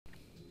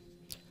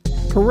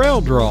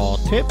Corel Draw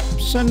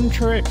Tips and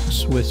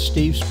Tricks with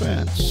Steve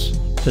Spence.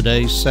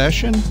 Today's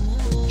session,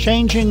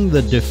 changing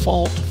the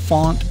default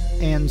font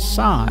and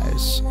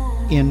size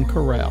in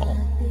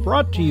Corel.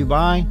 Brought to you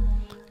by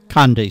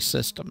Conde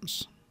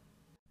Systems.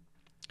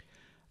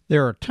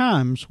 There are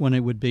times when it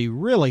would be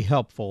really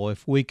helpful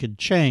if we could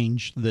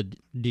change the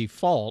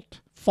default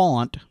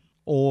font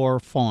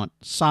or font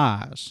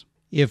size.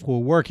 If we're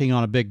working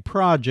on a big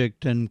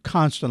project and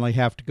constantly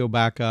have to go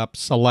back up,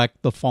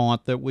 select the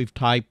font that we've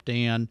typed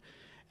in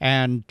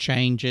and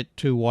change it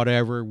to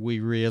whatever we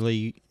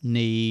really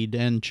need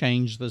and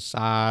change the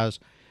size,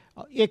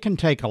 it can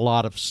take a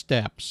lot of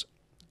steps,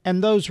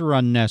 and those are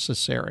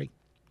unnecessary.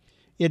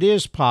 It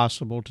is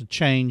possible to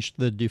change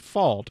the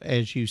default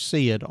as you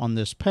see it on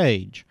this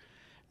page.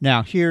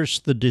 Now here's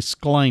the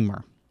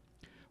disclaimer.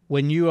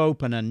 When you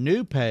open a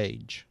new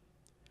page,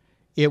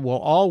 it will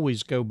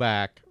always go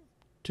back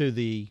to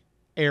the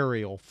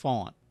Arial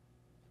font.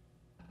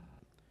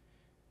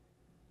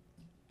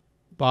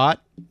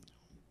 But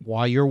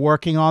while you're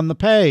working on the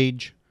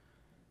page,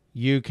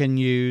 you can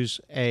use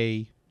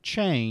a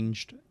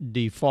changed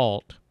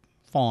default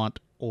font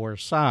or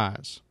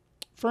size.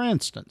 For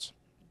instance,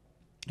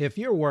 if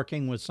you're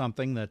working with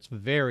something that's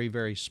very,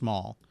 very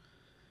small,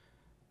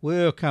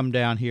 we'll come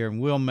down here and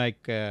we'll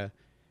make a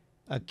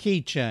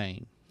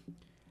keychain.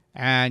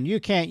 And you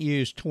can't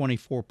use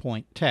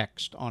 24-point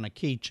text on a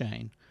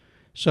keychain.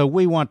 So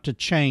we want to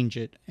change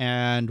it,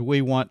 and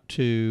we want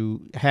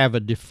to have a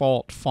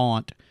default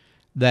font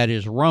that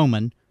is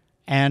Roman,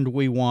 and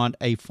we want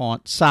a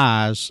font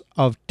size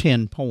of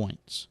 10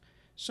 points.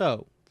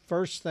 So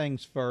first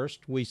things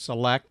first, we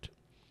select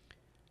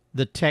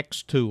the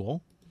text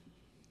tool.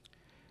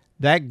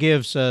 That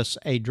gives us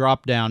a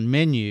drop-down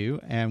menu,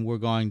 and we're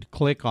going to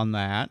click on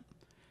that.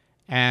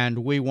 And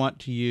we want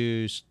to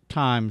use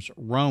Times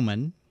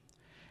Roman.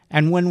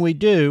 And when we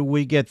do,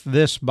 we get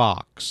this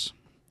box.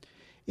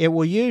 It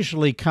will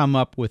usually come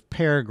up with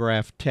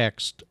paragraph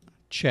text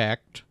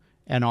checked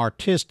and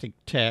artistic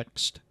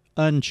text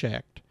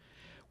unchecked.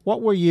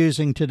 What we're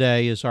using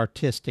today is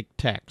artistic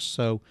text,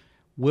 so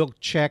we'll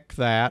check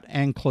that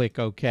and click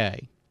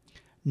OK.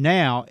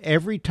 Now,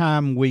 every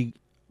time we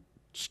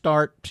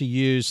start to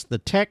use the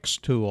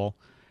text tool,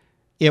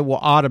 it will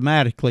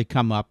automatically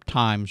come up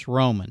Times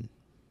Roman.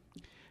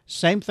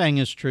 Same thing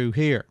is true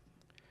here.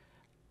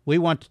 We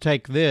want to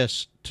take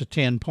this to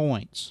 10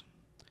 points.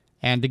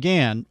 And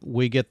again,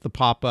 we get the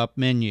pop-up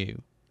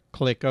menu.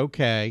 Click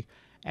OK.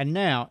 And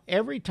now,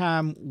 every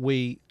time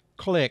we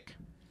click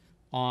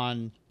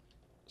on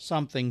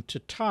something to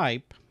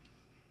type,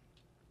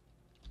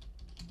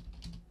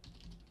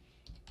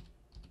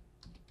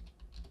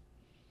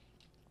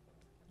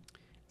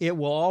 it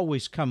will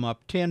always come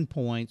up 10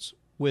 points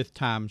with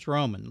Times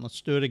Roman. Let's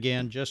do it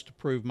again just to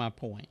prove my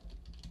point.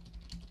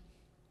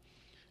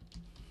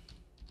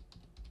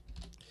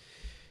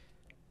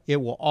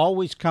 It will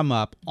always come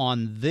up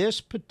on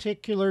this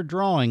particular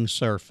drawing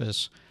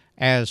surface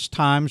as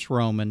Times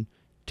Roman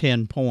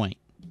 10 point.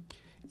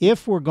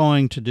 If we're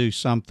going to do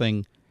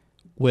something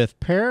with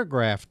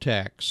paragraph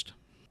text,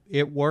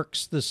 it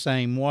works the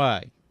same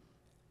way.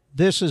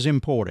 This is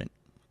important.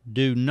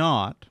 Do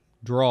not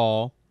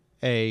draw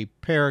a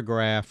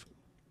paragraph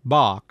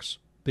box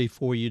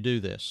before you do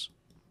this.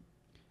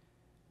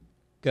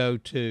 Go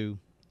to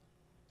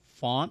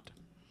Font.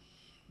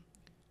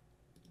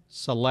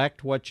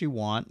 Select what you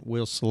want.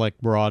 We'll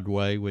select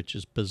Broadway, which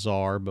is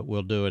bizarre, but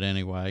we'll do it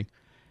anyway.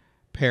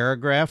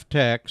 Paragraph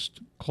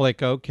text,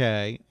 click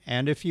OK.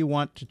 And if you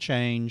want to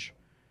change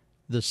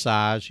the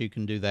size, you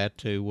can do that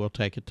too. We'll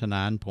take it to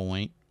 9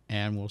 point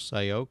and we'll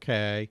say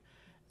OK.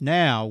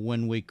 Now,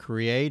 when we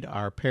create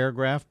our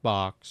paragraph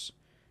box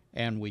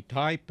and we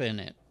type in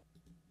it,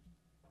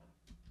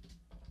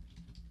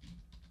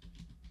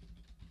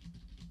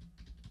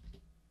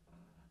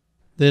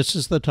 this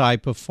is the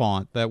type of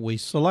font that we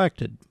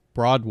selected.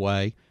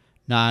 Broadway,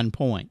 9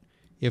 point.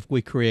 If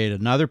we create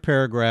another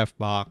paragraph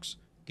box,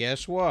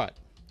 guess what?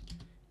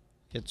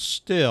 It's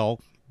still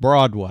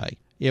Broadway.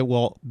 It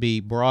will be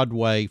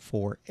Broadway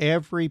for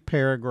every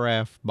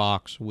paragraph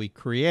box we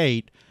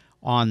create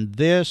on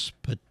this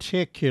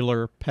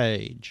particular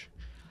page.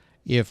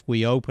 If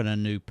we open a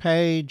new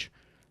page,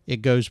 it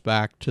goes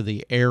back to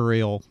the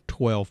Arial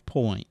 12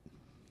 point.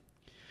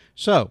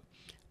 So,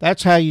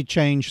 that's how you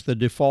change the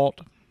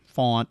default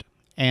font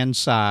and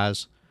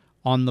size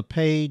on the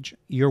page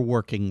you're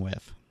working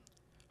with.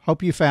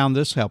 Hope you found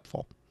this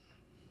helpful.